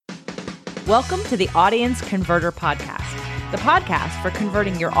Welcome to the Audience Converter Podcast, the podcast for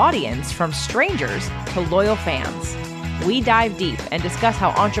converting your audience from strangers to loyal fans. We dive deep and discuss how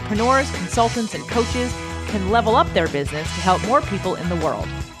entrepreneurs, consultants, and coaches can level up their business to help more people in the world.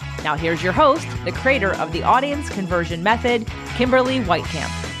 Now here's your host, the creator of the Audience Conversion Method, Kimberly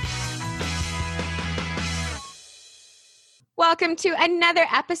Whitecamp. Welcome to another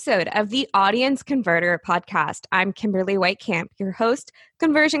episode of the Audience Converter Podcast. I'm Kimberly Whitecamp, your host,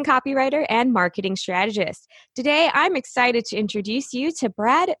 conversion copywriter, and marketing strategist. Today, I'm excited to introduce you to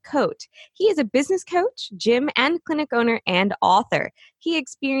Brad Cote. He is a business coach, gym and clinic owner, and author. He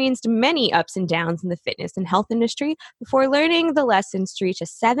experienced many ups and downs in the fitness and health industry before learning the lessons to reach a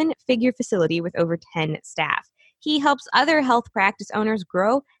 7-figure facility with over 10 staff. He helps other health practice owners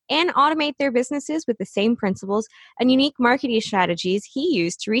grow and automate their businesses with the same principles and unique marketing strategies he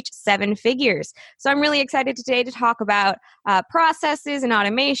used to reach 7 figures. So I'm really excited today to talk about processes and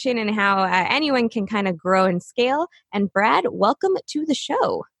automation and how anyone can kind of grow and scale. And Brad, welcome to the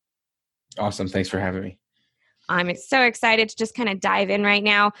show. Awesome. Thanks for having me. I'm so excited to just kind of dive in right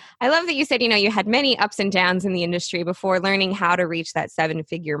now. I love that you said, you had many ups and downs in the industry before learning how to reach that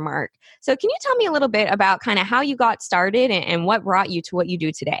 7-figure mark. So can you tell me a little bit about kind of how you got started and what brought you to what you do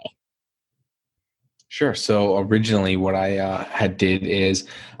today? Sure. So originally what I had did is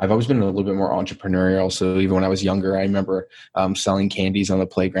I've always been a little bit more entrepreneurial. So even when I was younger, I remember selling candies on the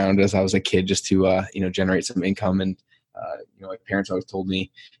playground as I was a kid just to, generate some income. And, my parents always told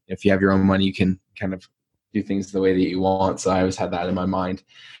me, if you have your own money, you can kind of do things the way that you want. So I always had that in my mind.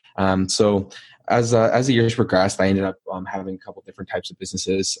 So as the years progressed, I ended up having a couple different types of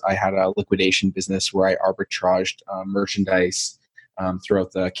businesses. I had a liquidation business where I arbitraged merchandise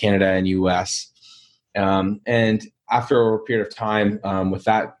throughout Canada and US. And after a period of time with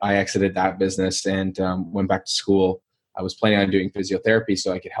that, I exited that business and went back to school. I was planning on doing physiotherapy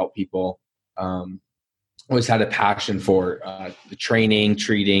so I could help people. Always had a passion for the training,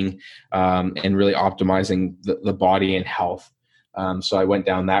 treating, and really optimizing the body and health. So I went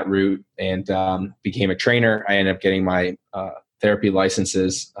down that route and became a trainer. I ended up getting my therapy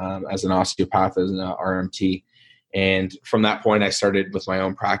licenses as an osteopath, as an RMT. And from that point, I started with my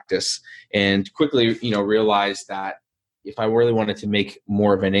own practice and quickly, realized that if I really wanted to make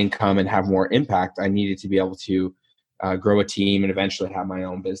more of an income and have more impact, I needed to be able to grow a team and eventually have my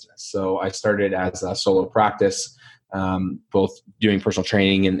own business. So I started as a solo practice, both doing personal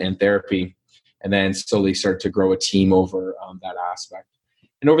training and therapy, and then slowly started to grow a team over that aspect.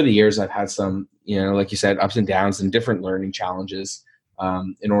 And over the years, I've had some, like you said, ups and downs and different learning challenges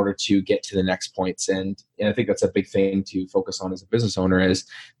in order to get to the next points. And I think that's a big thing to focus on as a business owner is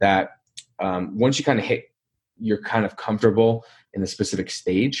that once you kind of hit, you're kind of comfortable in a specific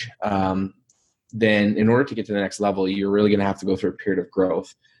stage, then in order to get to the next level, you're really going to have to go through a period of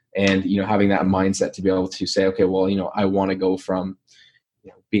growth and, having that mindset to be able to say, okay, well, I want to go from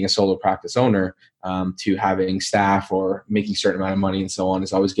being a solo practice owner to having staff or making a certain amount of money and so on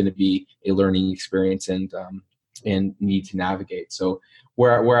is always going to be a learning experience and need to navigate. So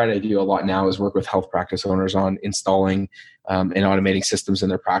where I do a lot now is work with health practice owners on installing and automating systems in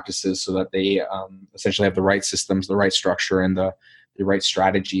their practices so that they essentially have the right systems, the right structure, and the right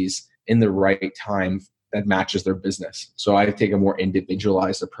strategies in the right time that matches their business. So I take a more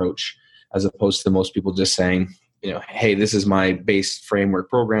individualized approach as opposed to most people just saying, hey, this is my base framework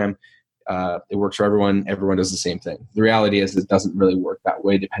program. It works for everyone. Everyone does the same thing. The reality is it doesn't really work that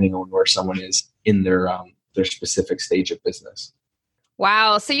way depending on where someone is in their specific stage of business.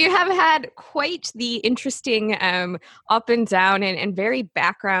 Wow. So you have had quite the interesting up and down and very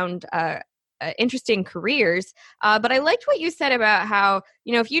background interesting careers. But I liked what you said about how,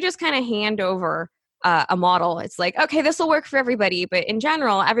 if you just kind of hand over a model, it's like, okay, this will work for everybody. But in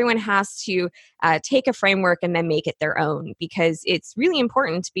general, everyone has to take a framework and then make it their own, because it's really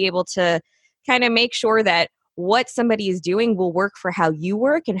important to be able to kind of make sure that what somebody is doing will work for how you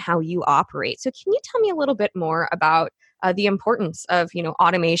work and how you operate. So can you tell me a little bit more about the importance of,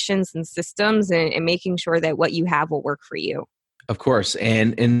 automations and systems and making sure that what you have will work for you? Of course.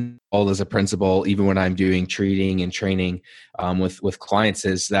 And all as a principle, even when I'm doing treating and training with clients,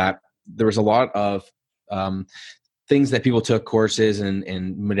 is that there was a lot of things that people took courses and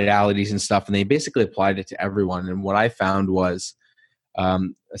modalities and stuff, and they basically applied it to everyone. And what I found was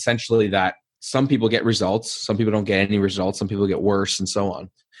essentially that some people get results, some people don't get any results, some people get worse, and so on.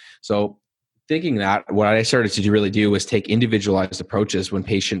 So thinking that, what I started to really do was take individualized approaches when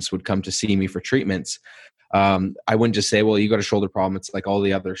patients would come to see me for treatments. I wouldn't just say, well, you got a shoulder problem. It's like all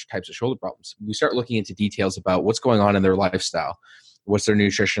the other types of shoulder problems. We start looking into details about what's going on in their lifestyle. what's their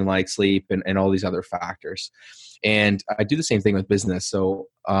nutrition like, sleep, and all these other factors. And I do the same thing with business. So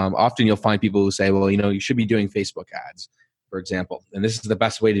often you'll find people who say, well, you should be doing Facebook ads, for example, and this is the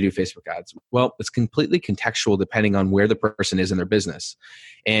best way to do Facebook ads. Well, it's completely contextual depending on where the person is in their business.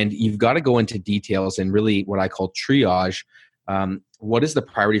 And you've got to go into details and really what I call triage. What is the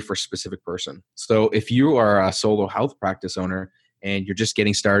priority for a specific person? So if you are a solo health practice owner and you're just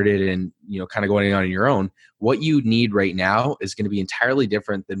getting started and kind of going on your own, what you need right now is going to be entirely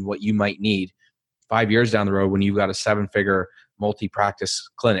different than what you might need 5 years down the road when you've got a 7-figure multi-practice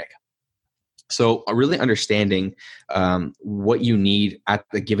clinic. So really understanding what you need at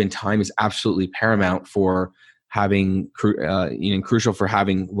the given time is absolutely paramount for having crucial for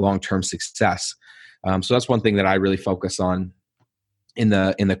having long-term success. So that's one thing that I really focus on in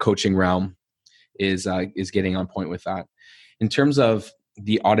the coaching realm is getting on point with that. In terms of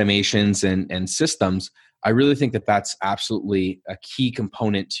the automations and systems, I really think that that's absolutely a key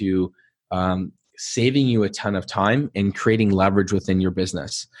component to saving you a ton of time and creating leverage within your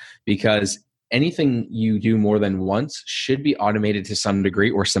business, because anything you do more than once should be automated to some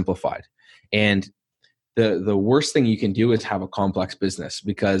degree or simplified. And the worst thing you can do is have a complex business,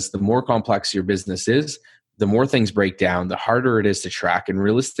 because the more complex your business is, the more things break down, the harder it is to track. And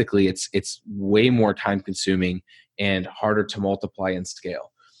realistically, it's way more time consuming and harder to multiply and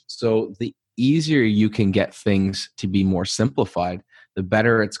scale. So the easier you can get things to be more simplified, the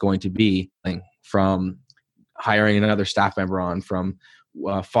better it's going to be, from hiring another staff member on, from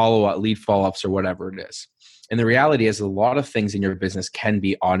lead follow-ups or whatever it is. And the reality is a lot of things in your business can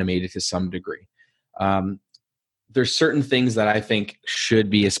be automated to some degree. There's certain things that I think should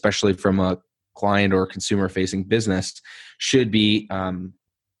be, especially from a client or consumer facing business, should be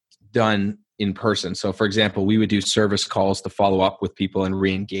done in person. So for example, we would do service calls to follow up with people and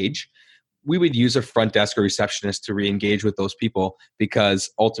re-engage. We would use a front desk or receptionist to re-engage with those people,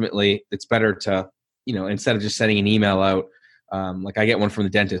 because ultimately it's better to, instead of just sending an email out, like I get one from the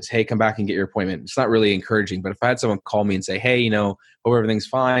dentist, hey, come back and get your appointment. It's not really encouraging, but if I had someone call me and say, hey, hope everything's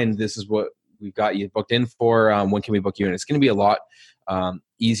fine, this is what we've got you booked in for, when can we book you in? It's going to be a lot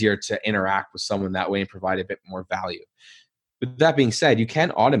easier to interact with someone that way and provide a bit more value. But that being said, you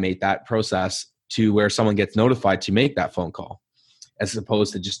can automate that process to where someone gets notified to make that phone call, as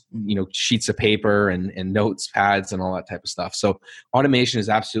opposed to just, sheets of paper and notes pads and all that type of stuff. So automation is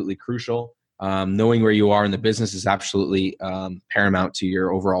absolutely crucial. Knowing where you are in the business is absolutely paramount to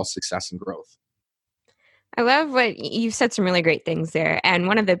your overall success and growth. I love what you've said, some really great things there. And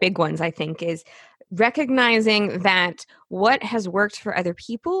one of the big ones, I think, is recognizing that what has worked for other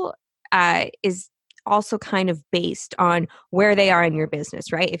people is also kind of based on where they are in your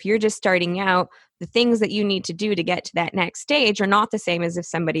business, right? If you're just starting out, the things that you need to do to get to that next stage are not the same as if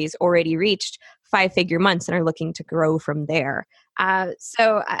somebody's already reached 5-figure months and are looking to grow from there.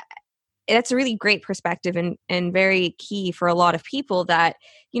 So that's a really great perspective and very key for a lot of people, that,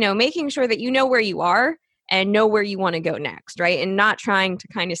 making sure that you know where you are and know where you want to go next, right? And not trying to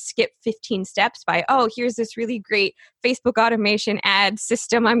kind of skip 15 steps by, oh, here's this really great Facebook automation ad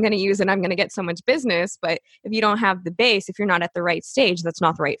system I'm going to use and I'm going to get so much business. But if you don't have the base, if you're not at the right stage, that's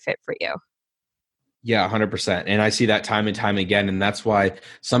not the right fit for you. Yeah, 100%. And I see that time and time again. And that's why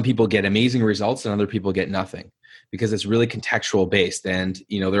some people get amazing results and other people get nothing, because it's really contextual based. And,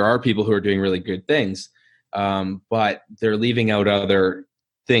 there are people who are doing really good things, but they're leaving out other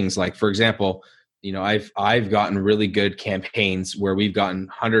things. Like, for example, I've gotten really good campaigns where we've gotten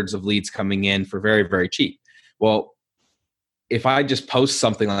hundreds of leads coming in for very, very cheap. Well, if I just post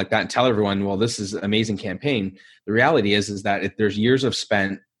something like that and tell everyone, well, this is an amazing campaign, the reality is that there's years of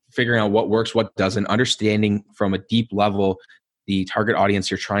spent figuring out what works, what doesn't, understanding from a deep level the target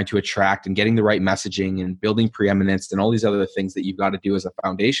audience you're trying to attract, and getting the right messaging and building preeminence and all these other things that you've got to do as a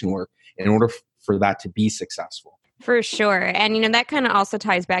foundation work in order for that to be successful. For sure. And, that kind of also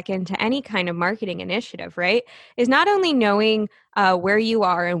ties back into any kind of marketing initiative, right? Is not only knowing where you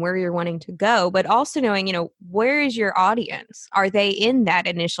are and where you're wanting to go, but also knowing, where is your audience? Are they in that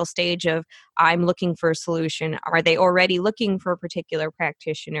initial stage of, I'm looking for a solution? Are they already looking for a particular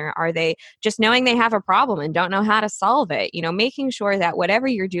practitioner? Are they just knowing they have a problem and don't know how to solve it? Making sure that whatever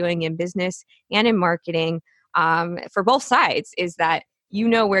you're doing in business and in marketing, for both sides, is that you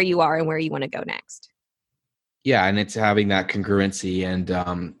know where you are and where you want to go next. Yeah, and it's having that congruency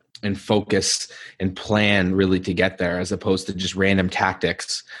and focus and plan really to get there, as opposed to just random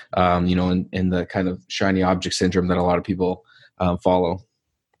tactics, in the kind of shiny object syndrome that a lot of people follow.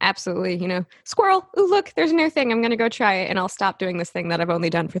 Absolutely. Squirrel. Ooh, look, there's a new thing. I'm going to go try it, and I'll stop doing this thing that I've only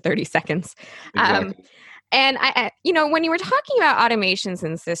done for 30 seconds. Exactly. And I, when you were talking about automations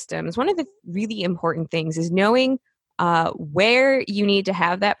and systems, one of the really important things is knowing where you need to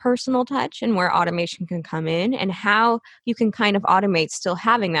have that personal touch and where automation can come in, and how you can kind of automate still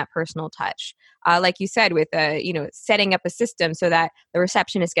having that personal touch. Like you said, with setting up a system so that the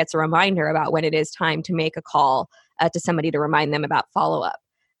receptionist gets a reminder about when it is time to make a call to somebody to remind them about follow-up.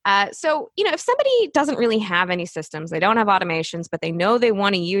 If somebody doesn't really have any systems, they don't have automations, but they know they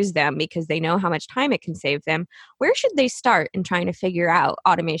want to use them because they know how much time it can save them, where should they start in trying to figure out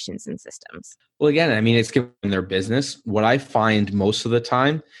automations and systems? Well, again, I mean, it's given their business. What I find most of the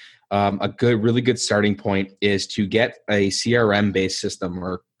time, really good starting point is to get a CRM-based system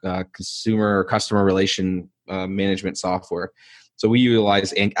or consumer or customer relation management software. So we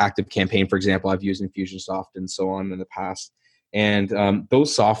utilize Active Campaign, for example. I've used Infusionsoft and so on in the past. And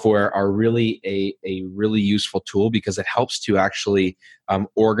those software are really a really useful tool because it helps to actually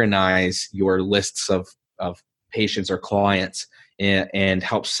organize your lists of patients or clients and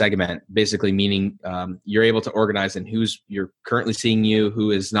help segment, basically meaning you're able to organize in you're currently seeing who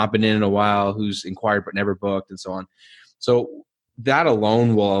has not been in a while, who's inquired but never booked, and so on. So that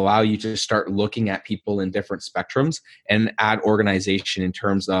alone will allow you to start looking at people in different spectrums and add organization in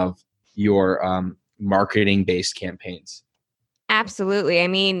terms of your marketing-based campaigns. Absolutely. I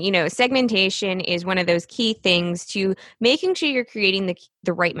mean, segmentation is one of those key things to making sure you're creating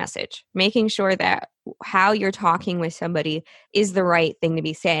the right message, making sure that how you're talking with somebody is the right thing to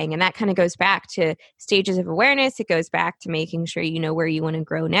be saying. And that kind of goes back to stages of awareness. It goes back to making sure you know where you want to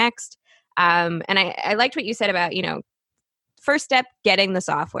grow next. And I liked what you said about, first step, getting the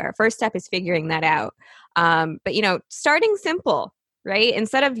software. First step is figuring that out. But starting simple, right?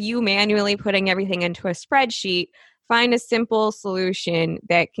 Instead of you manually putting everything into a spreadsheet, find a simple solution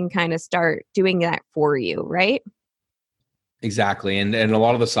that can kind of start doing that for you, right? Exactly. And a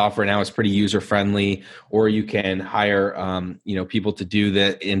lot of the software now is pretty user friendly, or you can hire, people to do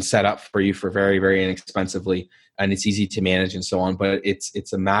that and set up for you for very, very inexpensively. And it's easy to manage and so on, but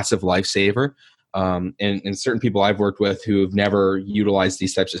it's a massive lifesaver. And certain people I've worked with who have never utilized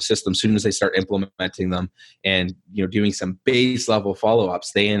these types of systems, as soon as they start implementing them and doing some base level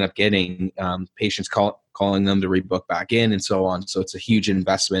follow-ups, they end up getting patients calling them to rebook back in and so on. So it's a huge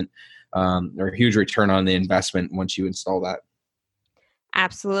investment or a huge return on the investment once you install that.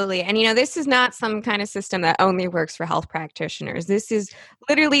 Absolutely. And, this is not some kind of system that only works for health practitioners. This is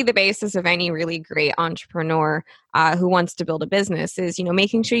literally the basis of any really great entrepreneur who wants to build a business is,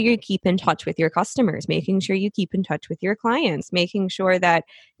 making sure you keep in touch with your customers, making sure you keep in touch with your clients, making sure that,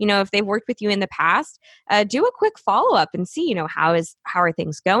 if they've worked with you in the past, do a quick follow-up and see, how are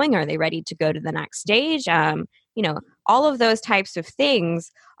things going? Are they ready to go to the next stage? All of those types of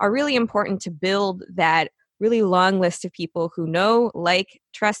things are really important to build that really long list of people who know, like,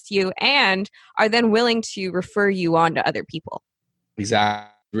 trust you, and are then willing to refer you on to other people.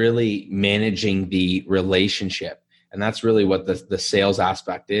 Exactly. Really managing the relationship. And that's really what the sales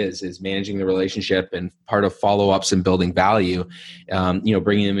aspect is managing the relationship, and part of follow-ups and building value,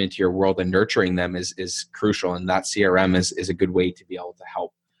 bringing them into your world and nurturing them is crucial. And that CRM is a good way to be able to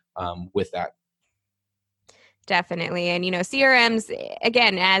help with that. Definitely. And, CRMs,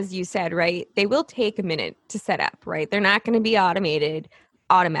 again, as you said, right, they will take a minute to set up, right? They're not going to be automated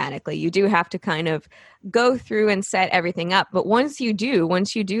automatically. You do have to kind of go through and set everything up. But once you do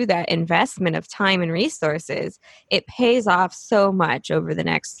that investment of time and resources, it pays off so much over the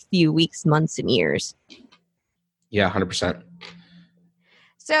next few weeks, months, and years. Yeah, 100%.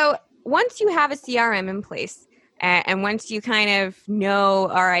 So once you have a CRM in place, and once you kind of know,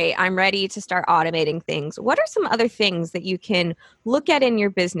 all right, I'm ready to start automating things, what are some other things that you can look at in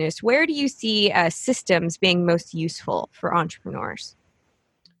your business? Where do you see systems being most useful for entrepreneurs?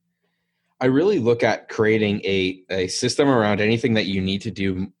 I really look at creating a system around anything that you need to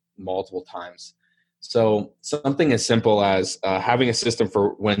do multiple times. So something as simple as having a system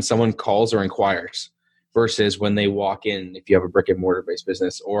for when someone calls or inquires versus when they walk in, if you have a brick and mortar based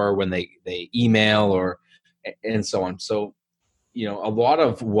business, or when they email and so on. So, a lot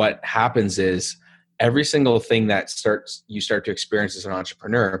of what happens is every single thing that you start to experience as an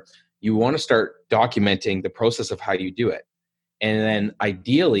entrepreneur, you want to start documenting the process of how you do it. And then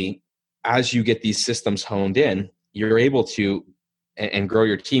ideally, as you get these systems honed in, you're able to, and grow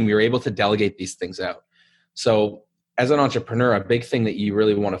your team, you're able to delegate these things out. So as an entrepreneur, a big thing that you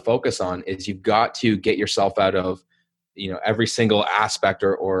really want to focus on is you've got to get yourself out of, every single aspect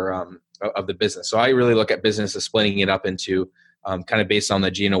or of the business. So I really look at business as splitting it up into kind of based on the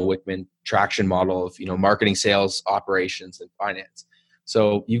Gino Wickman traction model of, marketing, sales, operations, and finance.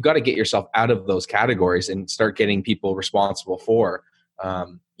 So you've got to get yourself out of those categories and start getting people responsible for,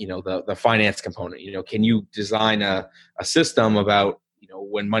 the finance component. Can you design a system about,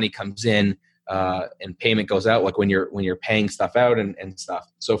 when money comes in, and payment goes out, like when you're paying stuff out and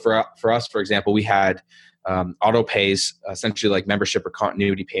stuff. So for us, for example, we had auto pays, essentially like membership or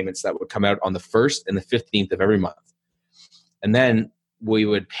continuity payments that would come out on the 1st and the 15th of every month. And then we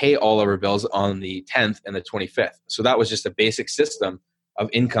would pay all of our bills on the 10th and the 25th. So that was just a basic system of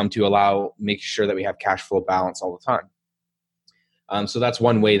income to make sure that we have cash flow balance all the time. So that's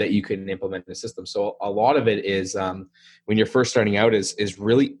one way that you can implement the system. So a lot of it is when you're first starting out is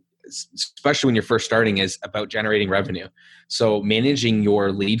really, especially when you're first starting, is about generating revenue. So managing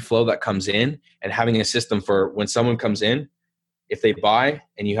your lead flow that comes in and having a system for when someone comes in, if they buy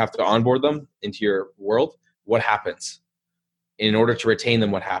and you have to onboard them into your world, what happens? In order to retain them,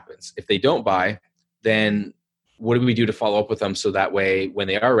 what happens? If they don't buy, then what do we do to follow up with them so that way when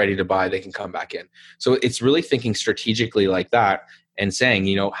they are ready to buy, they can come back in? So it's really thinking strategically like that and saying,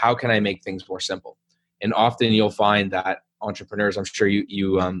 how can I make things more simple? And often you'll find that entrepreneurs, I'm sure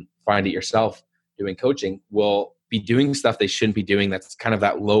you find it yourself doing coaching, will be doing stuff they shouldn't be doing. That's kind of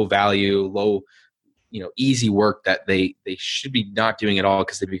that low value, easy work that they should be not doing at all,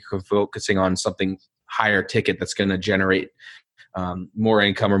 because they'd be focusing on something higher ticket that's going to generate more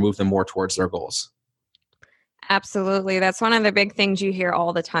income or move them more towards their goals. Absolutely. That's one of the big things you hear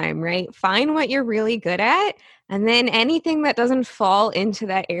all the time, right? Find what you're really good at. And then anything that doesn't fall into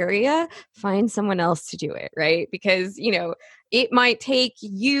that area, find someone else to do it, right? Because, it might take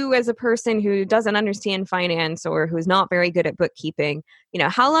you as a person who doesn't understand finance or who's not very good at bookkeeping.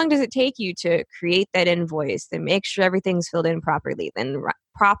 How long does it take you to create that invoice and make sure everything's filled in properly, then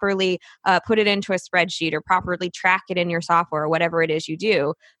properly put it into a spreadsheet or properly track it in your software or whatever it is you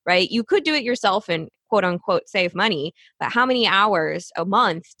do, right? You could do it yourself and quote unquote save money, but how many hours a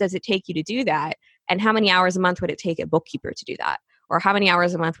month does it take you to do that? And how many hours a month would it take a bookkeeper to do that? Or how many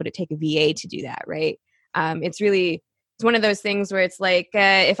hours a month would it take a VA to do that, right? It's one of those things where it's like,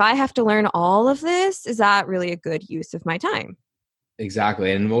 if I have to learn all of this, is that really a good use of my time?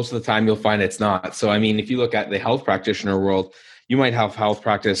 Exactly. And most of the time you'll find it's not. So, if you look at the health practitioner world, you might have health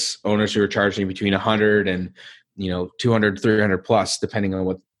practice owners who are charging between 100 and, 200, 300 plus, depending on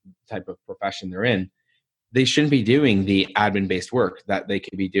what type of profession they're in. They shouldn't be doing the admin-based work that they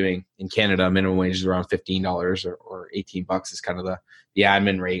could be doing in Canada. Minimum wage is around $15 or $18 is kind of the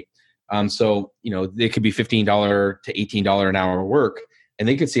admin rate. So, they could be $15 to $18 an hour work, and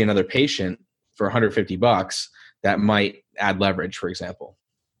they could see another patient for $150 that might add leverage, for example.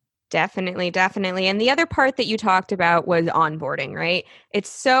 Definitely. And the other part that you talked about was onboarding, right? It's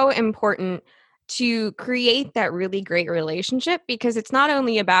so important to create that really great relationship, because it's not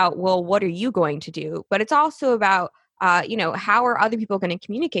only about, well, what are you going to do, but it's also about how are other people going to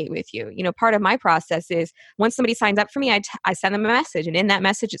communicate with you? Part of my process is once somebody signs up for me, I send them a message. And in that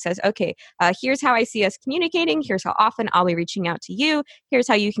message, it says, okay, here's how I see us communicating. Here's how often I'll be reaching out to you. Here's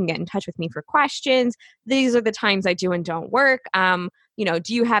how you can get in touch with me for questions. These are the times I do and don't work.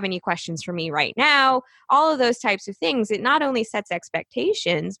 Do you have any questions for me right now? All of those types of things. It not only sets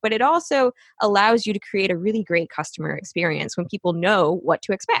expectations, but it also allows you to create a really great customer experience when people know what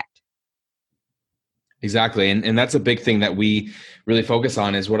to expect. Exactly. And that's a big thing that we really focus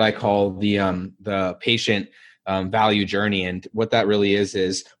on, is what I call the patient value journey. And what that really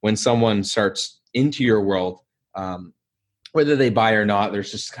is when someone starts into your world, whether they buy or not, there's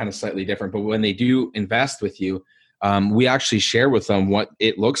just kind of slightly different. But when they do invest with you, we actually share with them what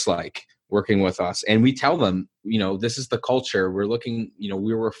it looks like working with us. And we tell them, this is the culture. We're looking,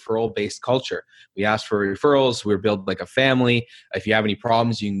 we're a referral-based culture. We ask for referrals. We're built like a family. If you have any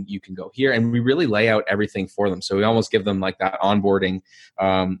problems, you can go here. And we really lay out everything for them. So we almost give them like that onboarding,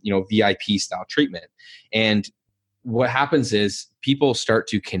 VIP style treatment. And what happens is people start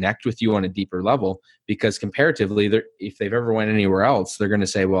to connect with you on a deeper level, because comparatively, if they've ever went anywhere else, they're going to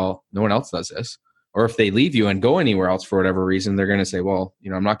say, well, no one else does this. Or if they leave you and go anywhere else for whatever reason, they're going to say, well,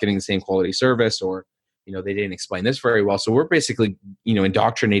 I'm not getting the same quality service, or, they didn't explain this very well. So we're basically,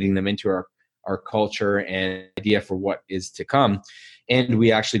 indoctrinating them into our culture and idea for what is to come. And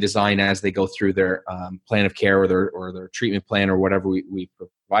we actually design, as they go through their plan of care or their treatment plan or whatever we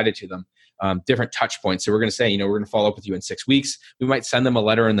provided to them, different touch points. So we're going to say, we're going to follow up with you in 6 weeks. We might send them a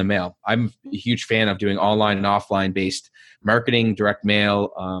letter in the mail. I'm a huge fan of doing online and offline based marketing, direct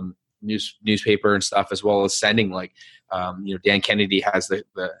mail, newspaper and stuff, as well as sending Dan Kennedy has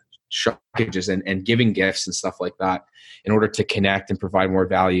the packages and giving gifts and stuff like that in order to connect and provide more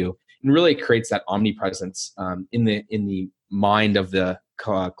value, and really creates that omnipresence in the mind of the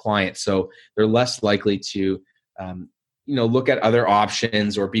client. So they're less likely to look at other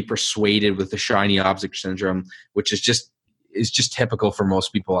options or be persuaded with the shiny object syndrome, which is just typical for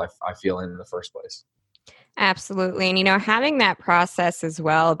most people, I feel, in the first place. Absolutely. And, having that process as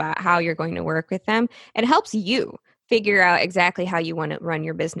well about how you're going to work with them, it helps you figure out exactly how you want to run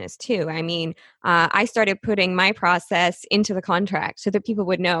your business too. I mean, I started putting my process into the contract so that people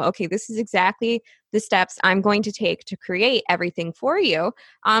would know, okay, this is exactly the steps I'm going to take to create everything for you,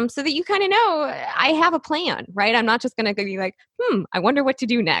 so that you kind of know I have a plan, right? I'm not just going to be like, I wonder what to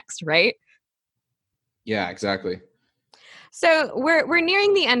do next, right? Yeah, exactly. So we're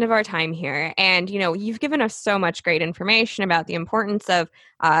nearing the end of our time here, and you've given us so much great information about the importance of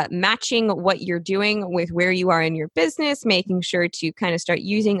matching what you're doing with where you are in your business, making sure to kind of start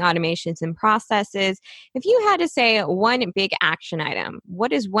using automations and processes. If you had to say one big action item,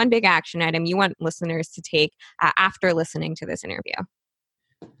 what is one big action item you want listeners to take after listening to this interview?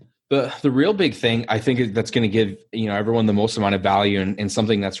 The real big thing I think that's going to give everyone the most amount of value, and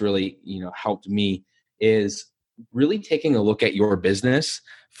something that's really helped me is really taking a look at your business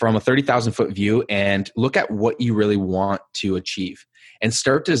from a 30,000 foot view and look at what you really want to achieve and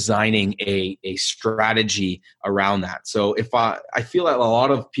start designing a strategy around that. So if I feel that a lot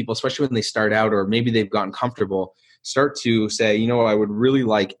of people, especially when they start out or maybe they've gotten comfortable, start to say, I would really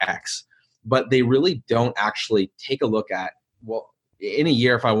like X, but they really don't actually take a look at, well, in a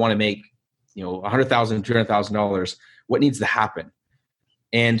year, if I want to make, $100,000, $200,000, what needs to happen?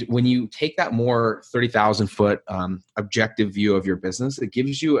 And when you take that more 30,000 foot objective view of your business, it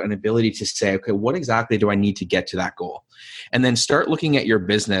gives you an ability to say, okay, what exactly do I need to get to that goal? And then start looking at your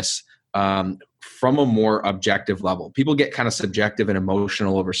business from a more objective level. People get kind of subjective and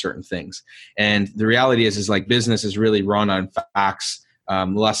emotional over certain things. And the reality is like business is really run on facts,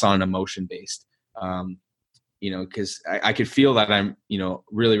 less on emotion based. Because I could feel that I'm,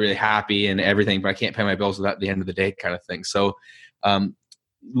 really, really happy and everything, but I can't pay my bills at the end of the day kind of thing. So,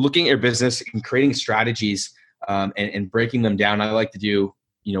 looking at your business and creating strategies and breaking them down. I like to do,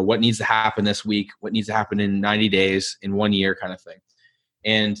 what needs to happen this week, what needs to happen in 90 days, in 1 year kind of thing.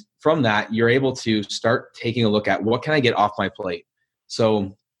 And from that, you're able to start taking a look at what can I get off my plate?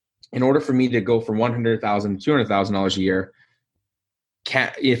 So in order for me to go from $100,000 to $200,000 a year,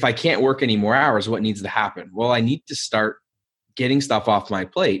 if I can't work any more hours, what needs to happen? Well, I need to start getting stuff off my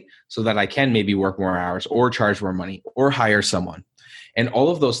plate so that I can maybe work more hours or charge more money or hire someone. And all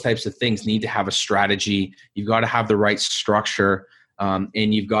of those types of things need to have a strategy. You've got to have the right structure, and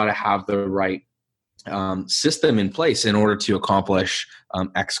you've got to have the right system in place in order to accomplish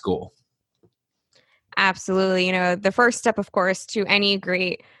X goal. Absolutely. The first step, of course, to any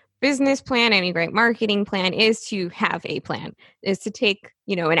great business plan, any great marketing plan is to have a plan, is to take,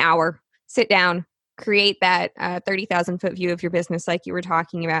 an hour, sit down, create that 30,000 foot view of your business like you were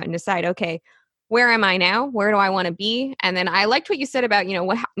talking about and decide, okay, where am I now? Where do I want to be? And then I liked what you said about,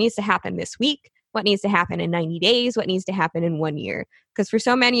 what needs to happen this week, what needs to happen in 90 days, what needs to happen in 1 year. Because for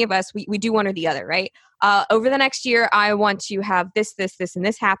so many of us, we do one or the other, right? Over the next year, I want to have this, and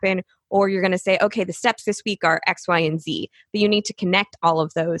this happen. Or you're going to say, okay, the steps this week are X, Y, and Z. But you need to connect all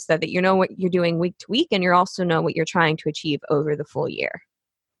of those so that you know what you're doing week to week and you also know what you're trying to achieve over the full year.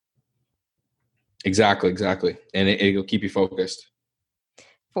 Exactly. And it'll keep you focused.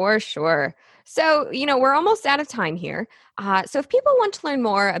 For sure. So, we're almost out of time here. So if people want to learn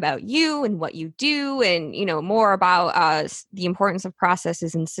more about you and what you do and, more about the importance of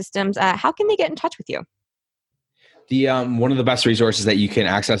processes and systems, how can they get in touch with you? The one of the best resources that you can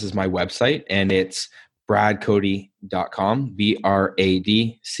access is my website, and it's bradcote.com,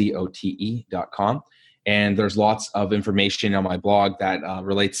 BRADCOTE.com. And there's lots of information on my blog that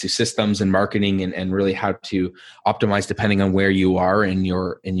relates to systems and marketing and really how to optimize depending on where you are in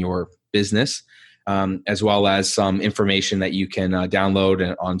your business, as well as some information that you can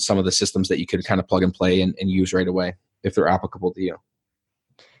download on some of the systems that you could kind of plug and play and use right away if they're applicable to you.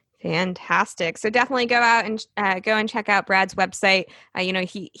 Fantastic. So definitely go out and check out Brad's website.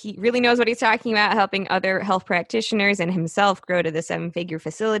 He really knows what he's talking about, helping other health practitioners and himself grow to the 7-figure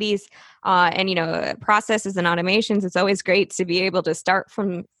facilities. Processes and automations. It's always great to be able to start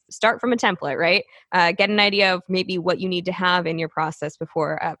from a template, right? Get an idea of maybe what you need to have in your process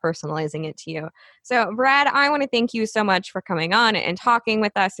before personalizing it to you. So Brad, I want to thank you so much for coming on and talking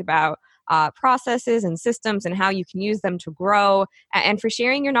with us about processes and systems and how you can use them to grow and for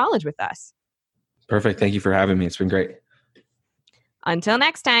sharing your knowledge with us. Perfect. Thank you for having me. It's been great. Until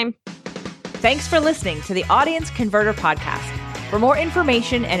next time. Thanks for listening to the Audience Converter Podcast. For more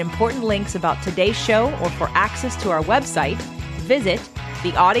information and important links about today's show or for access to our website, visit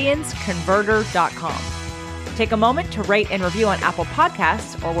theaudienceconverter.com. Take a moment to rate and review on Apple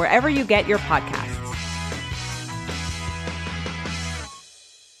Podcasts or wherever you get your podcasts.